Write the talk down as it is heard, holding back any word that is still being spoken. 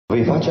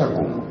Vei face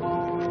acum,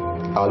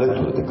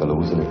 alături de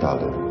călăuzele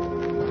tale,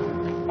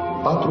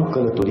 4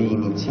 călătorii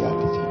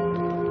inițiatice,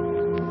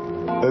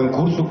 în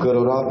cursul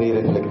cărora vei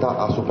reflecta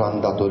asupra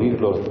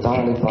îndatoririlor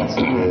tale față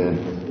de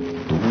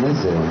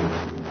Dumnezeu,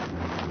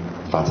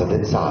 față de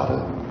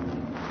țară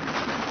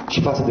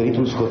și față de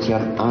ritul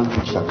scoțian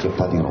antic și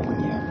acceptat din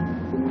România.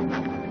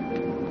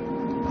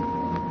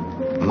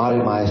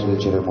 Mare maestru de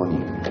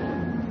ceremonie,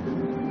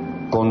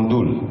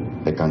 condul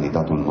pe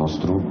candidatul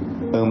nostru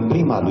în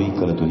prima lui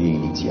călătorie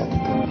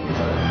inițiatică.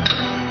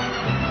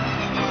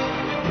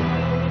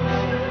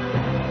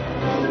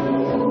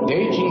 De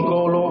aici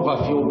încolo va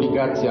fi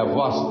obligația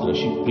voastră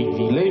și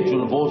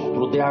privilegiul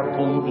vostru de a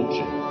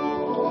conduce,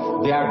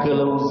 de a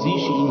călăuzi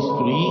și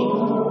instrui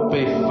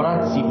pe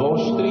frații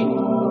voștri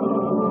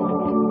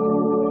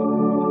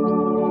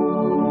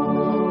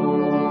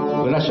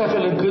în așa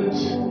fel încât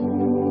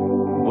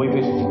voi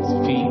veți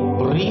fi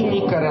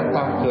primii care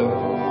atacă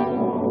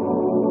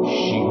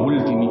și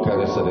ultimii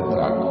care se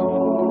retrag.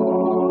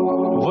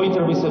 Voi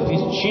trebuie să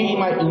fiți cei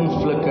mai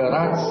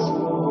înflăcărați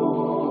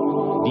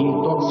din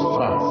toți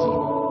frații.